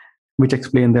 right? Which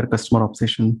explain their customer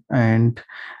obsession and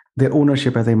their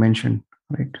ownership, as I mentioned,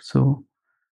 right? So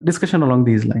discussion along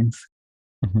these lines.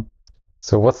 Mm-hmm.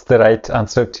 So what's the right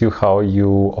answer to how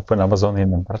you open Amazon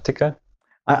in Antarctica?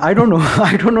 I don't know.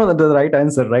 I don't know the right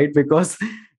answer, right? Because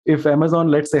if Amazon,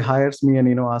 let's say, hires me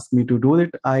and asks me to do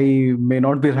it, I may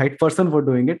not be the right person for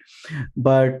doing it.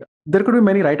 But there could be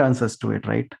many right answers to it,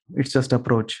 right? It's just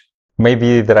approach.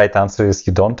 Maybe the right answer is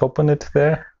you don't open it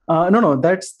there. No,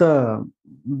 that's the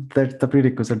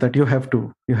prerequisite that you have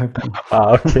to.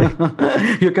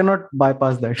 Okay. You cannot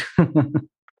bypass that.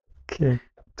 Okay.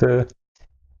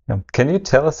 Can you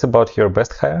tell us about your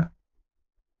best hire?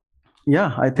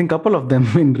 Yeah, I think a couple of them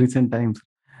in recent times.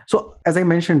 So as I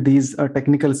mentioned, these are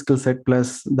technical skill set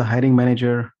plus the hiring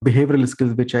manager behavioral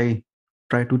skills, which I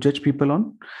try to judge people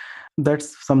on.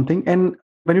 That's something. And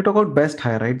when you talk about best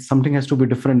hire, right, something has to be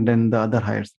different than the other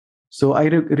hires. So I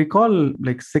recall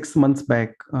like 6 months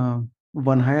back,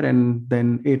 one hire, and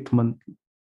then 8th month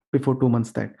before 2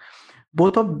 months that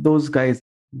both of those guys,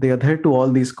 they adhere to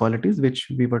all these qualities which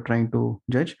we were trying to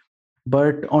judge.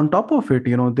 But on top of it,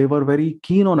 they were very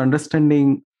keen on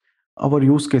understanding our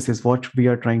use cases, what we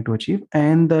are trying to achieve,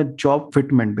 and the job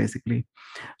fitment basically.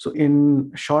 So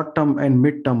in short term and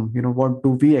mid term, what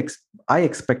do I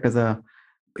expect as a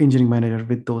engineering manager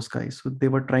with those guys. So they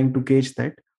were trying to gauge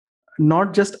that,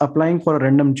 not just applying for a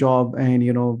random job and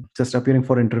just appearing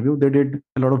for interview. They did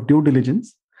a lot of due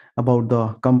diligence about the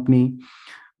company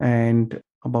and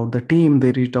about the team.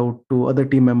 They reached out to other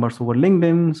team members over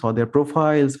LinkedIn, saw their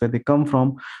profiles, where they come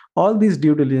from. All these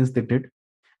due diligence they did.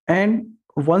 And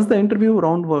once the interview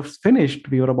round was finished,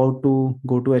 we were about to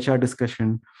go to HR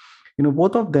discussion.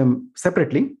 Both of them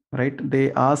separately, right?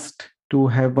 They asked to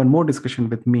have one more discussion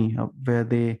with me, where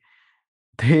they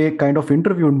kind of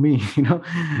interviewed me,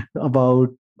 about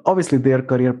obviously their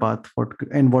career path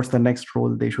and what's the next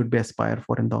role they should be aspire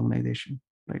for in the organization,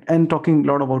 right? And talking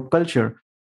a lot about culture.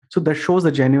 So that shows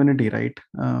the genuinity, right?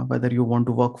 Whether you want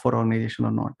to work for an organization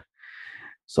or not.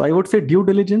 So I would say due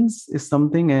diligence is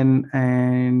something,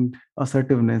 and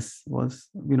assertiveness was,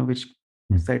 which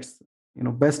sets,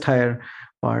 best hire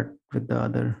part with the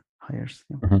other hires.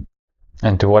 Yeah. Mm-hmm.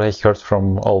 And to what I heard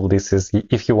from all this is,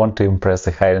 if you want to impress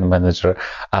a hiring manager,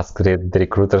 ask the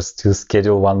recruiters to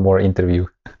schedule one more interview.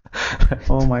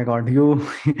 Oh my God, you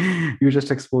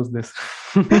just exposed this.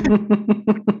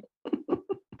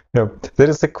 Yeah, there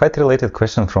is a quite related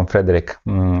question from Frederick.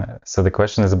 So the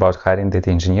question is about hiring data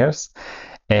engineers.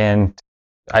 And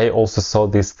I also saw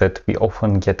this, that we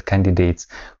often get candidates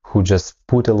who just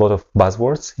put a lot of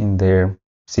buzzwords in their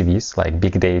CVs, like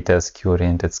big data,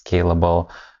 security-oriented, scalable.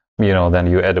 Then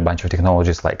you add a bunch of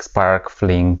technologies like Spark,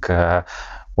 Flink,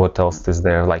 what else is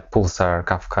there, like Pulsar,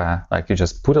 Kafka. Like you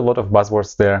just put a lot of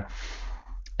buzzwords there.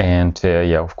 And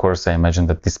of course, I imagine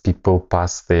that these people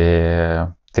pass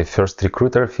the first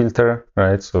recruiter filter,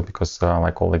 right? So because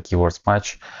like all the keywords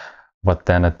match, but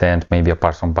then at the end, maybe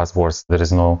apart from buzzwords, there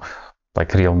is no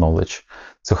like real knowledge.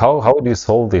 So how do you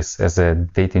solve this as a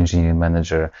data engineering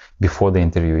manager before the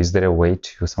interview? Is there a way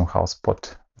to somehow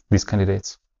spot these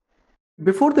candidates?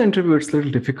 Before the interview, it's a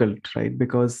little difficult, right?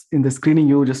 Because in the screening,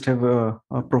 you just have a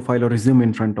profile or resume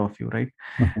in front of you, right?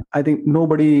 Mm-hmm. I think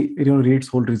nobody reads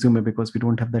whole resume because we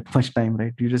don't have that much time,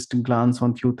 right? You just glance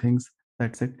on few things,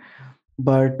 that's it.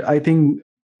 But I think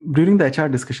during the HR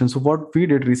discussion, so what we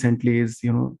did recently is,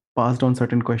 passed on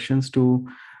certain questions to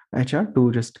HR to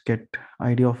just get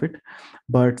idea of it.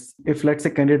 But if, let's say,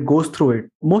 candidate goes through it,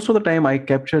 most of the time I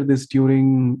capture this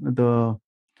during the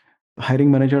hiring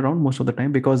manager round most of the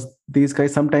time, because these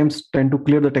guys sometimes tend to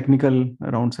clear the technical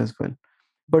rounds as well.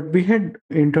 But we had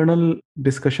internal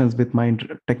discussions with my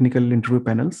technical interview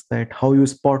panels that how you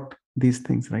spot these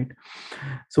things, right?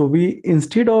 So we,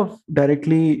 instead of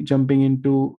directly jumping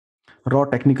into raw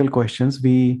technical questions,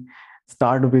 we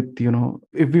start with,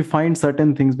 if we find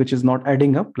certain things which is not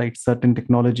adding up, like certain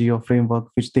technology or framework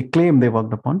which they claim they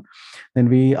worked upon, then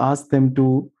we ask them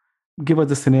to give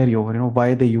us a scenario,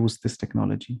 why they use this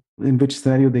technology, in which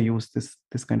scenario they use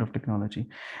this kind of technology.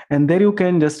 And there you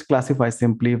can just classify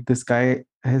simply if this guy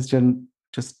has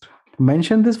just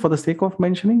mentioned this for the sake of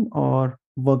mentioning or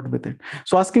worked with it.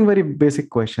 So asking very basic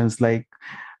questions like,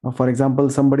 for example,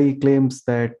 somebody claims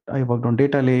that I worked on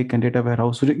data lake and data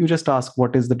warehouse. So you just ask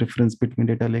what is the difference between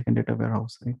data lake and data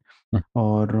warehouse, right?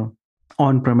 Or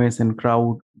on-premise and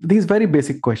cloud. These very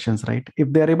basic questions, right?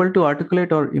 If they are able to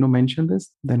articulate or mention this,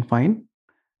 then fine.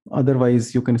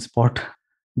 Otherwise, you can spot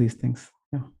these things.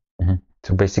 Yeah. Mm-hmm.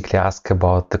 To basically ask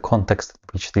about the context in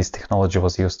which this technology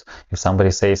was used. If somebody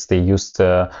says they used,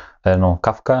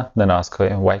 Kafka, then ask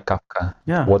why Kafka?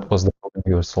 Yeah. What was the problem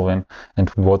you were solving, and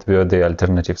what were the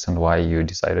alternatives, and why you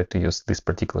decided to use this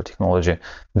particular technology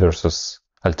versus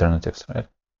alternatives, right?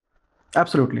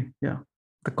 Absolutely. Yeah.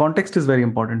 The context is very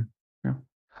important. Yeah.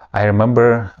 I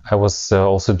remember I was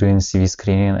also doing CV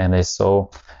screening, and I saw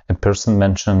a person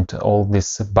mentioned all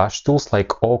these bash tools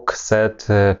like Awk, Set,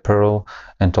 Perl,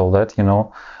 and all that,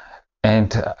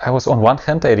 And I was, on one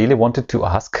hand, I really wanted to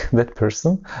ask that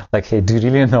person, like, hey, do you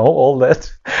really know all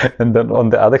that? And then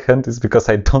on the other hand, it's because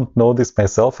I don't know this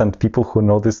myself, and people who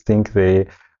know this think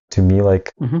to me,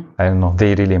 like, I don't know,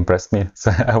 they really impressed me.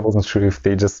 So I wasn't sure if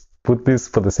they just put this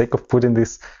for the sake of putting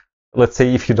this. Let's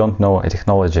say if you don't know a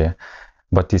technology,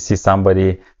 but you see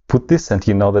somebody put this and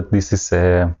you know that this is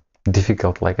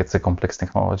difficult, like it's a complex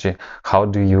technology, how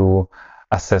do you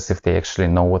assess if they actually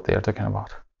know what they are talking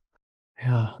about?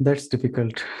 Yeah, that's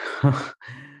difficult.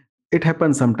 It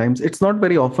happens sometimes. It's not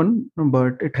very often,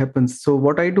 but it happens. So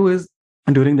what I do is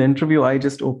during the interview, I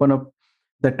just open up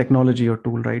that technology or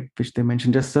tool, right, which they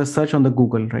mentioned. Just a search on the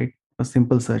Google, right? A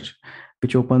simple search,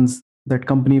 which opens that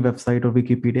company website or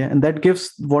Wikipedia. And that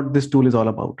gives what this tool is all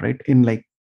about, right? In like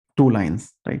 2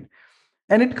 lines, right?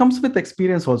 And it comes with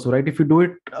experience also, right? If you do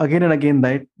it again and again,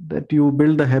 that you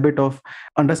build the habit of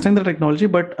understanding the technology,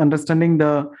 but understanding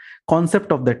the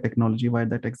concept of that technology, why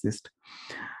that exists.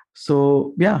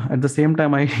 So yeah, at the same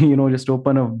time, I just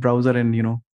open a browser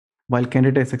and while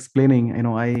candidate is explaining,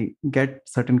 I get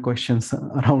certain questions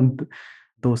around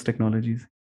those technologies.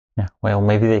 Yeah, well,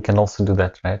 maybe they can also do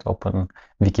that, right? Open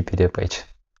Wikipedia page.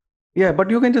 Yeah, but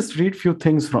you can just read few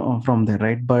things from there,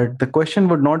 right? But the question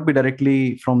would not be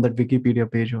directly from that Wikipedia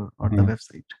page or the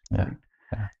website. Yeah, Right?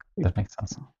 yeah, that makes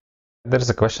sense. There's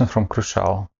a question from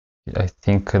Crucial. I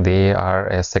think they are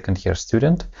a second year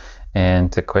student,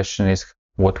 and the question is,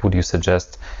 what would you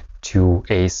suggest to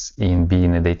ace in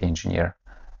being a data engineer?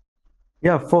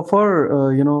 Yeah,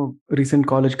 for recent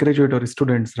college graduate or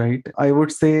students, right? I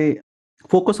would say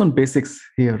focus on basics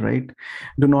here, right?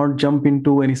 Do not jump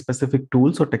into any specific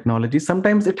tools or technology.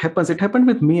 Sometimes it happens. It happened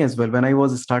with me as well when I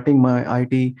was starting my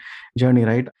IT journey,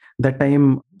 right? That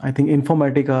time, I think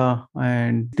Informatica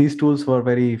and these tools were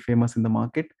very famous in the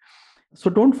market. So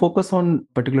don't focus on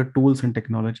particular tools and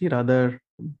technology. Rather,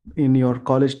 in your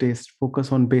college days,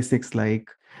 focus on basics like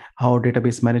how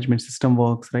database management system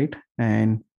works, right?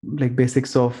 And like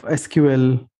basics of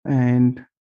SQL and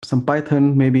some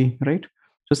Python, maybe, right?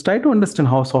 Just try to understand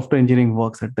how software engineering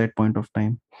works at that point of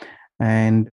time,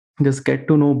 and just get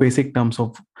to know basic terms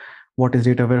of what is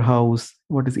data warehouse,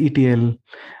 what is ETL,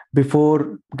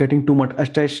 before getting too much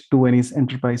attached to any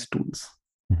enterprise tools.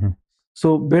 Mm-hmm.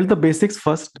 So build the basics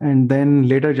first and then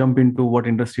later jump into what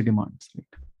industry demands.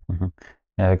 Right? Mm-hmm.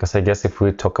 Yeah, because I guess if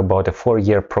we talk about a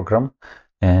 4-year program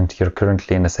and you're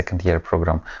currently in a second-year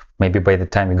program, maybe by the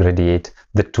time you graduate,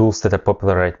 the tools that are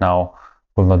popular right now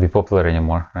will not be popular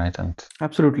anymore, right? And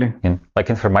absolutely, like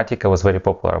Informatica was very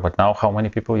popular, but now how many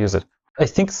people use it? I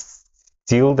think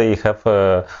still they have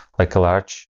a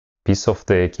large piece of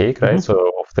the cake, right?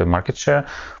 So of the market share,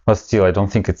 but still I don't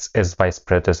think it's as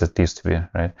widespread as it used to be,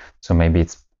 right? So maybe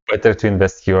it's better to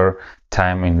invest your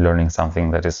time in learning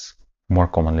something that is more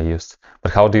commonly used.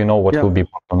 But how do you know what will be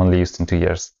more commonly used in 2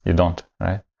 years? You don't,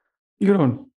 right? You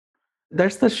don't.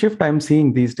 That's the shift I'm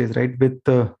seeing these days, right? With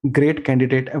the great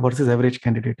candidate versus average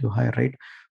candidate you hire, right?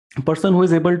 A person who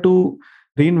is able to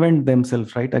reinvent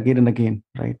themselves, right, again and again,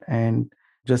 right, and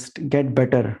just get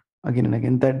better again and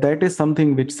again. That is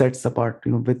something which sets apart,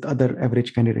 with other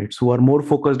average candidates who are more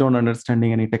focused on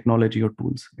understanding any technology or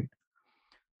tools. Right?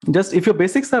 Just if your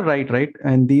basics are right,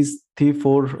 and these 3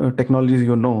 4 technologies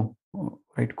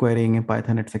right, querying in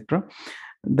Python, etc.,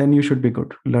 then you should be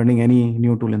good learning any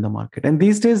new tool in the market. And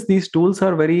these days these tools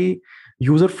are very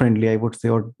user friendly, I would say,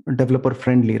 or developer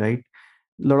friendly, right?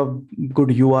 A lot of good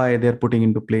UI they're putting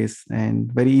into place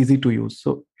and very easy to use.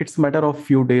 So it's a matter of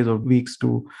few days or weeks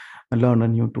to learn a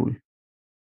new tool.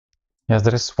 Yes,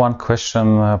 there is one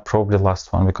question, probably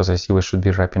last one, because I see we should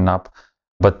be wrapping up.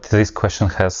 But this question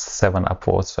has 7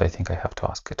 upvotes, so I think I have to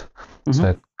ask it. So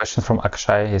a question from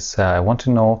Akshay is, I want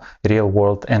to know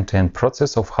real-world end-to-end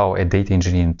process of how a data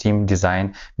engineering team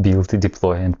design, build,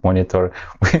 deploy, and monitor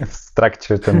with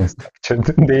structured and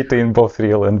unstructured data in both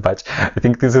real and batch. I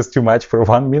think this is too much for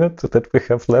 1 minute that we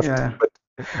have left, but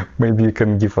maybe you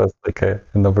can give us like an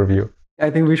overview.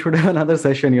 I think we should have another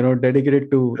session,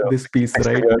 dedicated to this piece,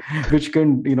 right? Which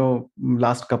can,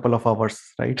 last couple of hours,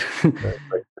 right?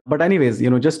 But anyways,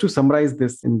 just to summarize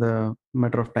this in the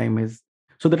matter of time is,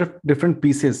 so there are different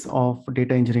pieces of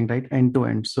data engineering, right? End to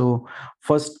end. So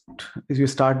first is you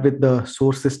start with the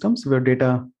source systems where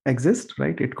data exists,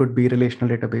 right? It could be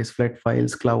relational database, flat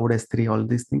files, cloud, S3, all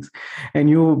these things. And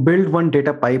you build one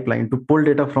data pipeline to pull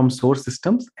data from source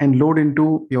systems and load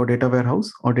into your data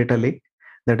warehouse or data lake.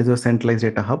 That is your centralized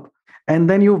data hub. And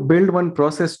then you build one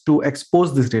process to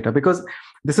expose this data, because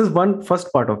this is one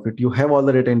first part of it. You have all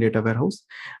the data in data warehouse,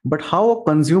 but how a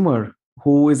consumer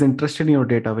who is interested in your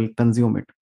data will consume it.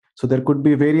 So there could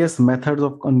be various methods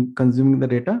of consuming the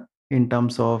data, in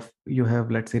terms of you have,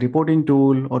 let's say, reporting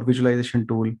tool or visualization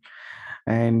tool,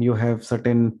 and you have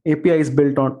certain APIs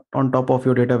built on top of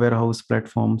your data warehouse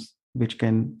platforms, which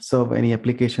can serve any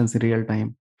applications in real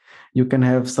time. You can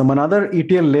have some another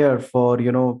ETL layer for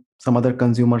some other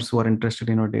consumers who are interested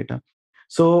in your data.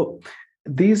 So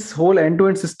this whole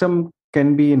end-to-end system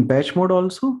can be in batch mode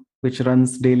also, which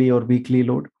runs daily or weekly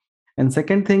load. And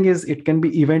second thing is it can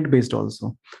be event based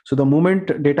also. So the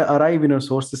moment data arrive in your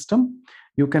source system,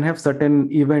 you can have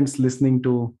certain events listening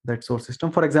to that source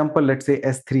system. For example, let's say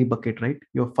S3 bucket, right?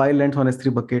 Your file lands on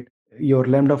S3 bucket, your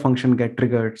Lambda function get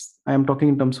triggered. I am talking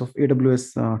in terms of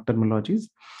AWS terminologies,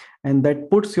 and that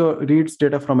puts your reads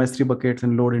data from S3 buckets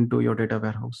and load into your data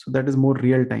warehouse. So that is more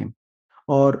real time.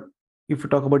 Or if you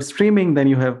talk about streaming, then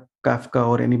you have Kafka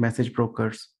or any message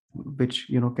brokers, which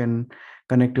can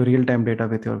connect to real time data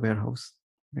with your warehouse.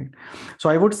 Right. So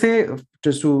I would say,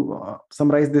 just to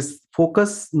summarize this,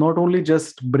 focus not only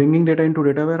just bringing data into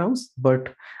data warehouse,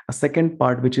 but a second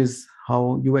part, which is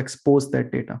how you expose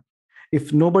that data.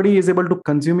 If nobody is able to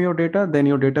consume your data, then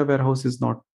your data warehouse is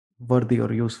not worthy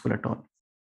or useful at all.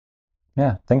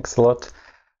 Yeah, thanks a lot.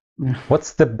 Yeah.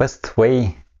 What's the best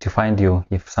way to find you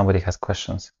if somebody has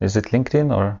questions? Is it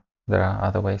LinkedIn or there are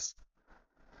other ways?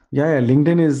 Yeah,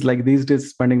 LinkedIn is like these days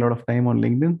spending a lot of time on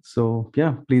LinkedIn. So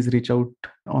yeah, please reach out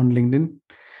on LinkedIn,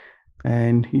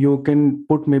 and you can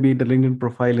put maybe the LinkedIn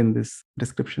profile in this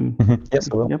description. Yes,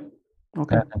 I will. Yep.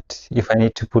 Okay. And if I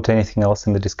need to put anything else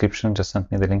in the description, just send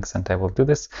me the links and I will do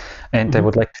this. And I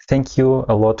would like to thank you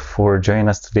a lot for joining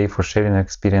us today, for sharing your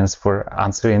experience, for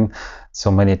answering so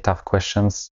many tough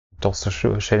questions, and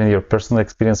also sharing your personal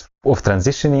experience of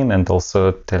transitioning and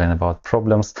also telling about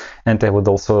problems. And I would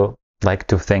also like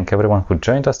to thank everyone who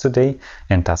joined us today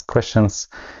and asked questions.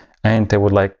 And I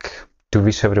would like to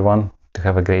wish everyone to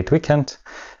have a great weekend.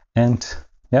 And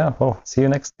yeah, well, see you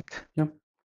next week. Yep.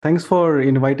 Thanks for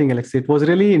inviting, Alexei. It was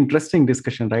really interesting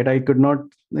discussion, right? I could not,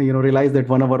 realize that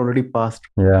 1 hour already passed.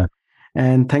 Yeah.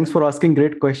 And thanks for asking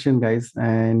great question, guys.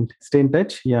 And stay in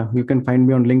touch. Yeah, you can find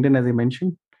me on LinkedIn, as I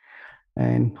mentioned,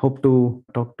 and hope to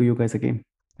talk to you guys again.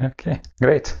 Okay,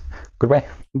 great. Goodbye.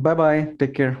 Bye-bye.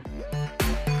 Take care.